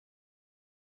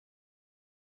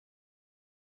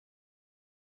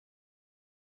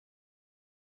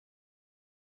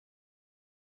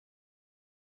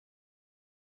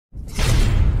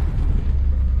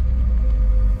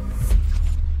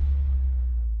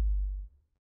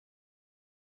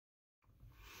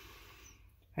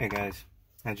Hey guys,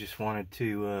 I just wanted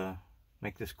to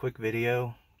make this quick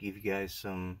video, give you guys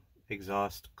some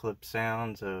exhaust clip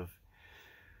sounds of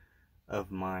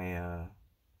my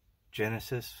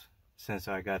Genesis, since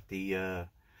I got the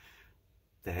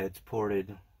head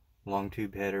supported long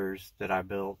tube headers that I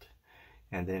built,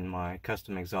 and then my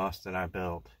custom exhaust that I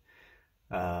built.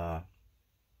 I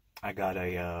got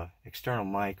a external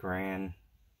mic ran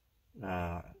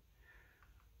out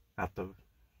the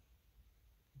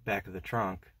back of the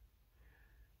trunk.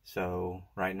 So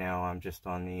right now I'm just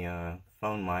on the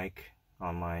phone mic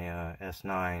on my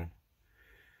S9,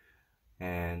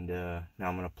 and now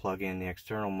I'm going to plug in the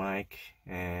external mic,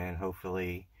 and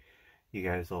hopefully you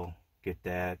guys will get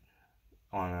that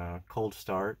on a cold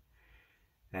start,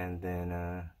 and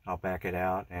then I'll back it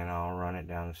out and I'll run it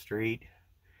down the street,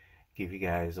 give you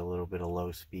guys a little bit of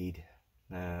low speed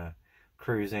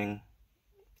cruising,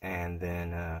 and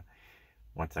then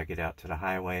once I get out to the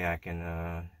highway I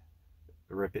can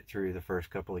rip it through the first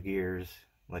couple of gears,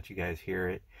 let you guys hear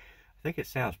it. I think it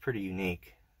sounds pretty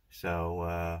unique.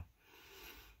 So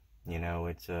you know,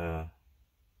 it's a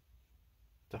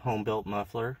home built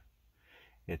muffler.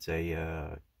 It's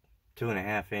a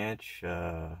 2.5 inch,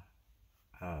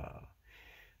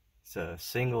 it's a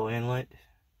single inlet.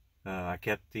 I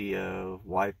kept the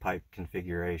wide pipe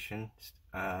configuration.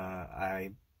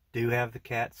 I do have the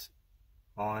cats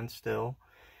on still.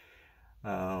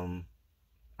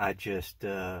 I just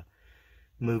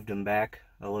moved them back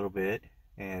a little bit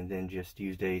and then just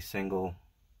used a single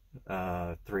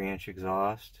 3-inch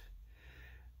exhaust.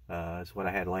 It's what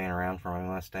I had laying around for my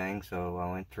Mustang, so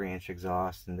I went 3-inch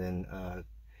exhaust, and then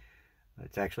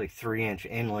it's actually 3-inch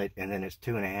inlet, and then it's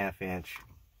 2.5-inch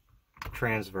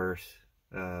transverse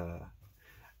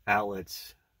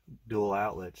outlets, dual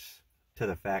outlets to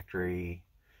the factory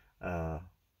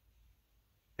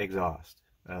exhaust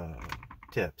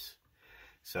tips.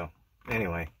 So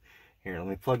anyway, here, let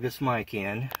me plug this mic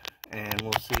in and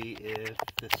we'll see if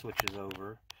this switches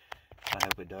over. I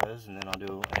hope it does, and then I'll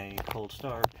do a cold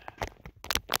start.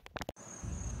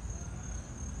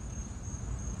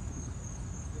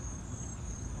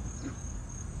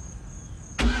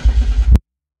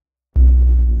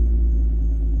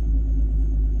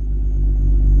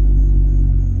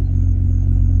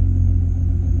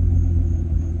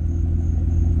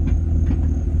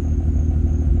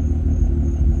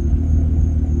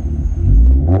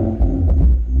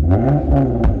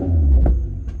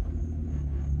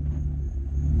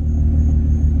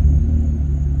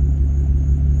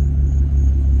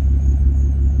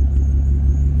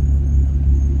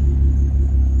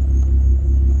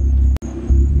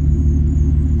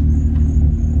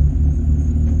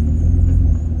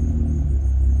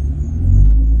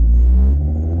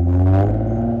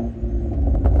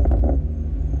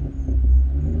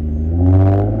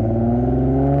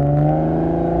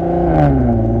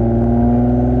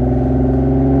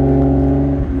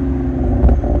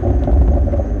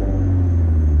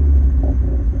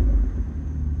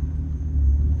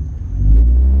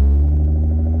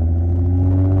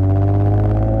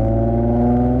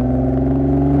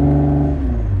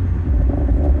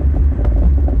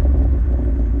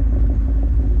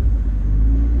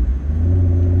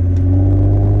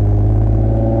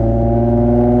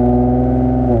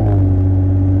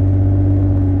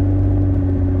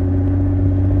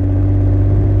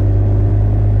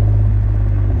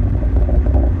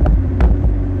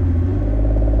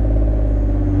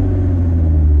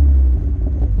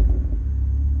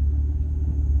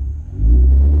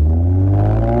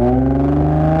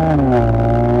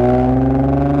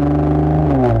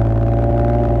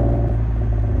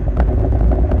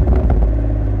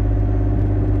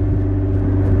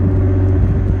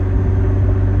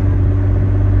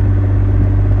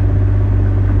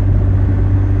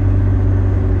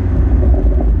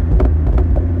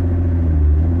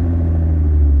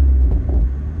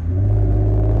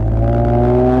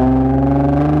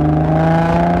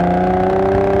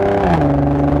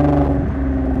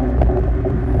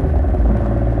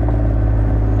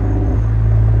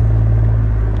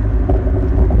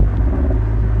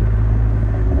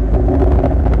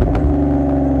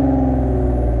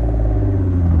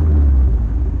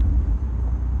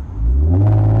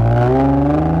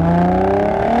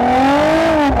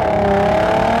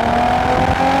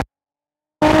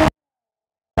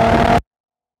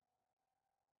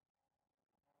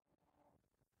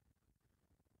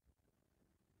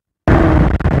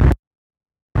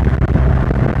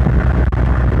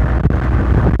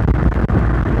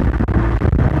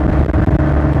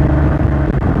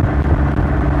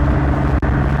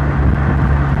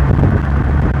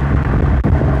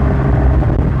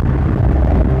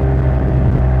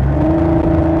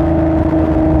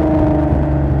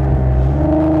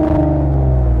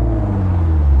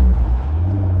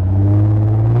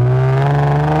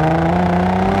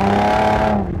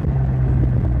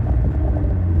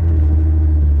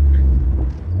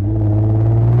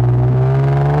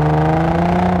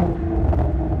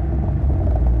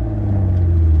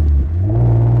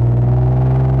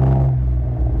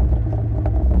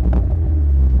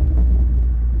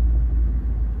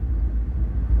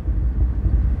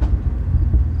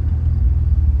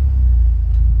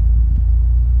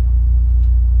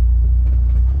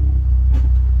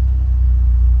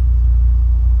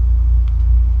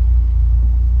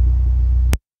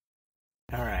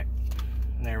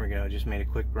 just made a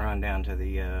quick run down to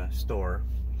the store.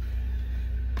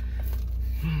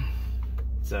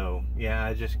 So yeah,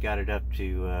 I just got it up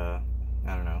to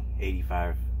I don't know,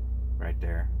 85 right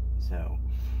there. So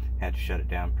had to shut it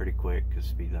down pretty quick because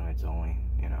speed limit's only,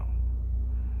 you know,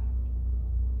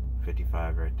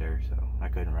 55 right there, so I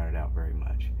couldn't run it out very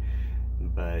much.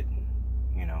 But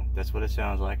you know, that's what it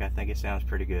sounds like. I think it sounds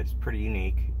pretty good. It's pretty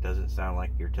unique. It doesn't sound like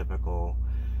your typical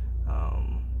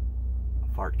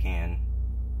fart can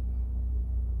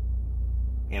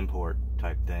import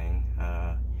type thing.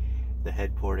 The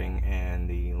head porting and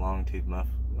the long tube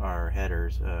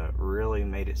headers really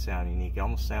made it sound unique. It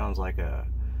almost sounds like a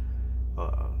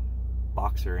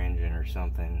boxer engine or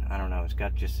something. I don't know. It's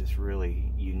got just this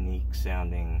really unique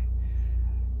sounding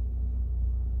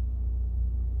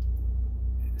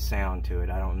sound to it.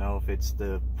 I don't know if it's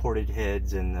the ported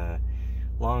heads and the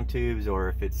long tubes or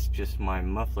if it's just my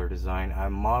muffler design. I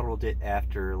modeled it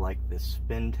after like the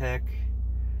spintech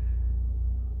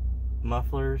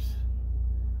mufflers,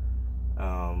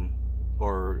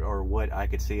 or what I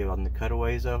could see on the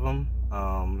cutaways of them.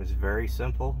 It's very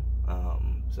simple.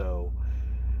 So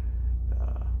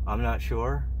I'm not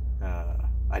sure.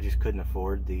 I just couldn't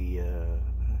afford the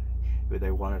they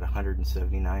wanted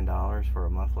 $179 for a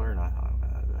muffler, and I thought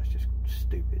that's just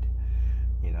stupid,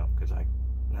 you know, because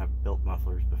I've built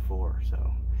mufflers before.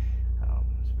 So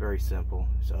it's very simple.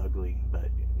 It's ugly,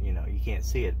 but you know, you can't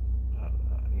see it,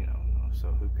 you know, so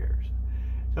who cares?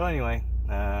 So anyway,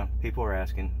 people were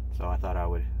asking, so I thought I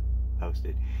would post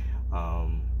it.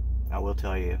 I will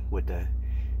tell you, with the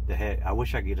head, I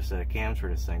wish I could get a set of cams for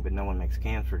this thing, but no one makes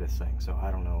cams for this thing, so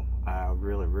I don't know. I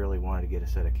really wanted to get a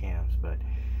set of cams, but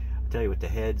I'll tell you, with the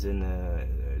heads and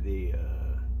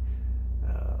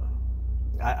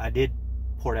I did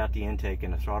port out the intake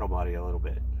and the throttle body a little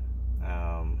bit.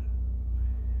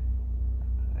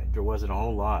 There wasn't a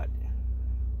whole lot,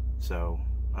 so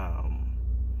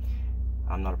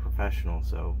I'm not a professional,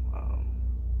 so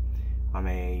I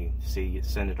may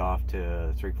send it off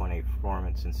to 3.8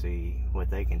 Performance and see what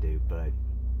they can do, but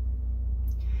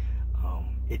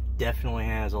it definitely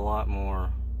has a lot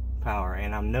more power,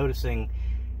 and I'm noticing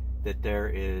that there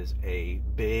is a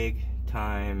big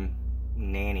time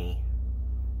nanny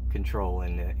control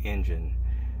in the engine.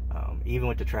 Even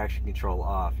with the traction control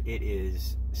off, it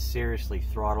is seriously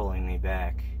throttling me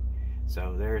back.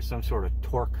 So there's some sort of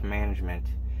torque management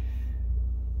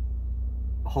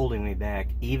holding me back,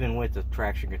 even with the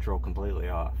traction control completely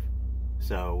off.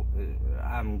 So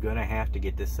I'm gonna have to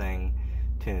get this thing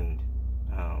tuned,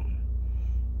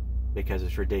 because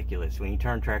it's ridiculous. When you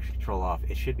turn traction control off,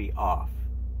 it should be off,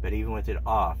 but even with it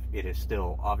off, it is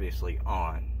still obviously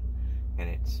on, and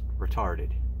it's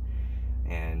retarded.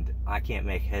 And I can't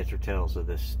make heads or tails of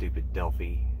this stupid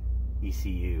Delphi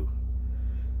ECU.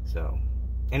 So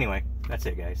anyway, that's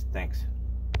it, guys. Thanks.